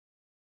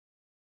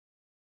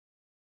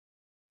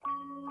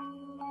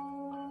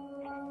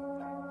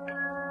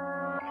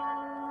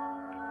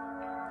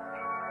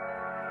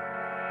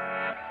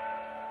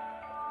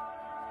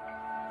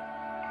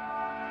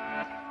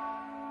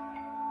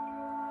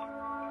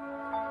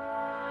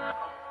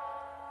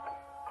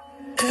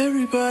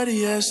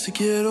Everybody has to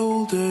get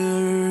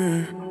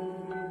older,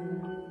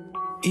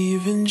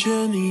 even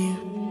Jenny.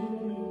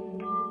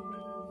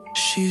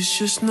 She's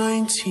just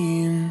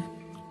 19,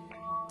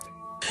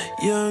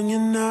 young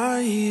and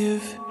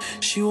naive.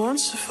 She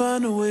wants to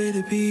find a way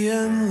to be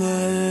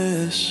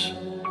endless,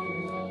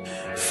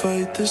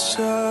 fight the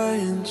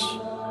science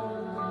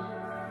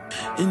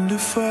in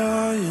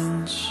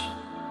defiance,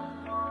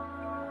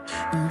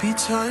 and be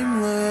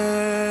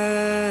timeless.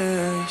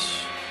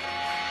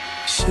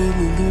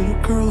 Silly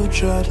little girl who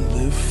tried to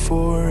live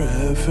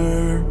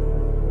forever,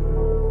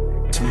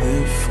 to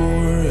live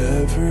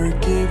forever.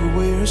 Gave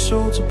away her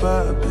soul to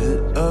buy a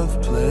bit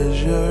of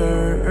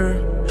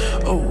pleasure.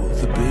 Oh,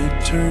 the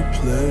bitter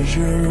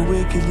pleasure. A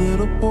wicked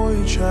little boy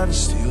who tried to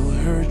steal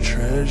her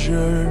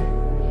treasure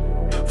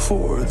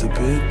for the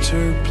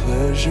bitter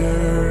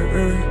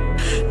pleasure.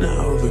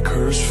 Now the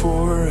curse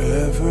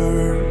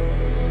forever,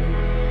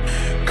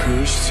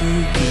 cursed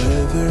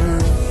together.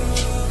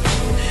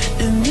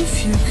 And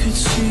if you could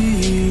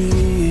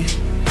see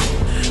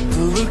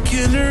the look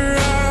in her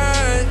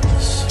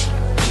eyes,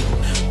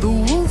 the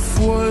wolf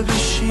wore the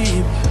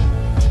sheep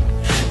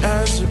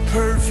as a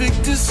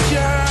perfect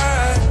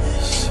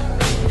disguise.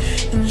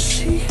 And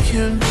she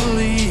can't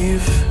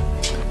believe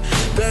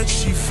that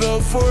she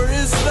fell for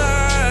his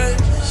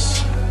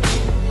lies.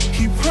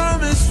 He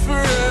promised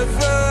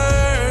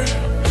forever,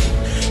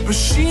 but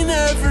she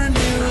never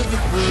knew the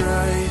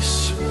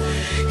price.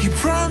 He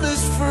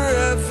promised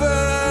forever,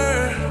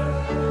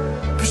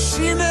 but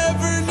she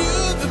never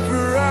knew the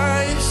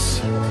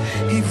price.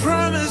 He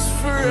promised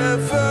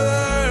forever,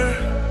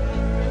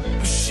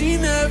 but she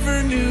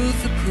never knew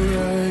the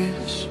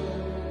price.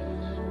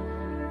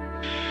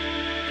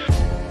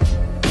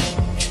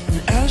 And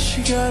as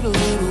she got a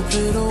little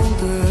bit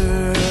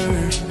older,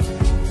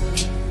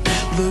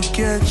 look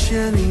at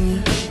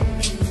Jenny.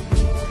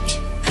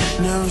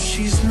 Now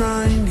she's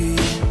 90,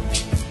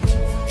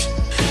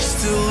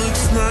 still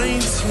looks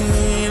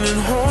 19, and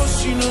all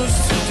she knows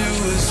to do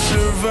is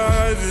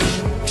surviving,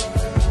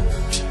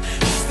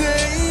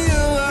 stay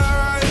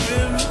alive.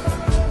 And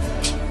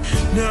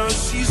now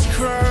she's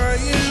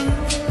crying,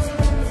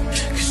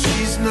 'cause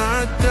she's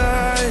not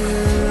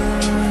dying.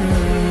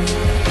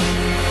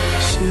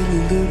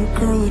 Silly little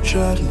girl who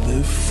tried to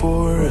live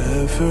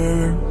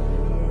forever,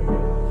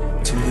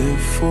 to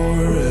live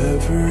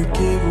forever.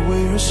 Gave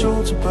away her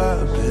soul to buy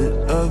a bit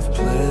of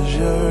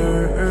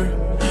pleasure.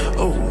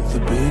 Oh, the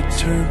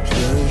bitter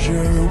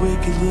pleasure. A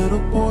wicked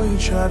little boy who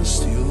tried to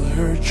steal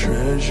her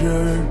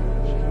treasure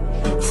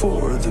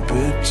for the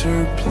bitter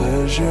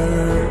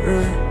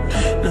pleasure.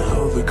 Now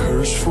the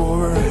curse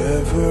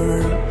forever,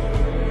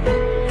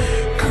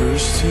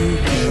 cursed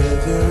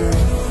together.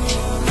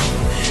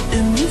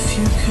 And if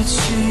you could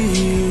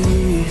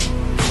see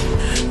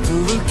the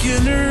look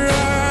in her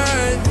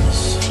eyes,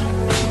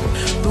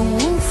 the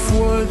wolf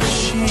wore the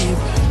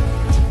sheep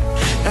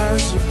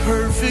as a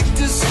perfect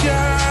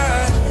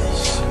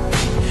disguise.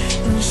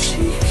 And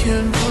she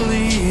can't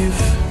believe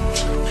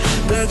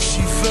that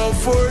she fell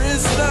for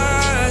his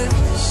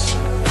lies.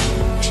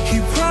 He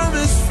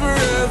promised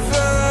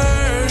forever,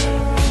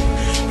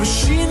 but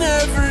she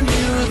never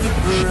knew the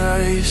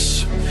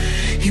price.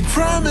 He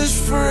promised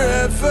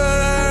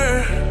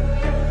forever,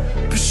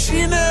 but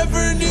she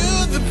never knew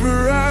the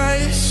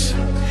price.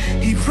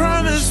 He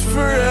promised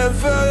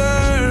forever,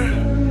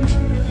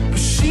 but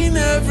she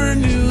never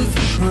knew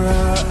the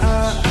price.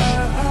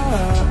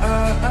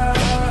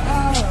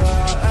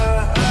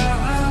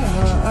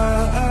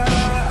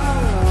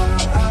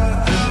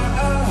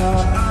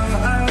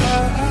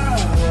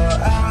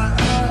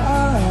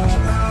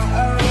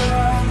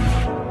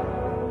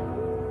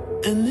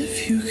 And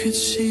if you could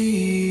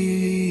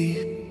see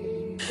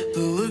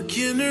the look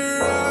in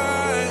her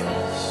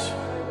eyes,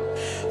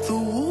 the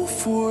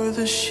wolf wore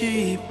the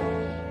sheep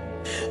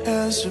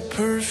as a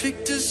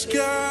perfect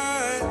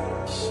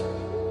disguise.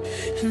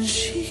 And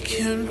she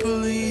can't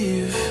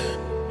believe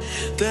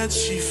that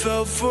she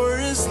fell for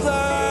his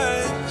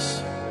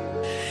lies.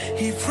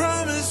 He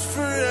promised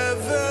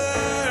forever,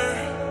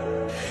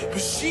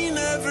 but she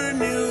never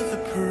knew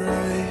the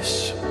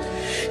price.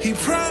 He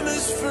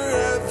promised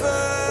forever,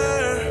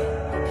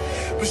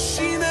 but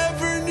she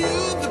never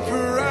knew the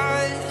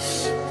price.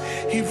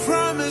 He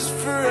promised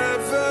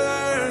forever,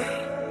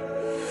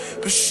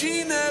 but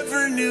she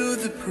never knew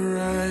the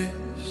price.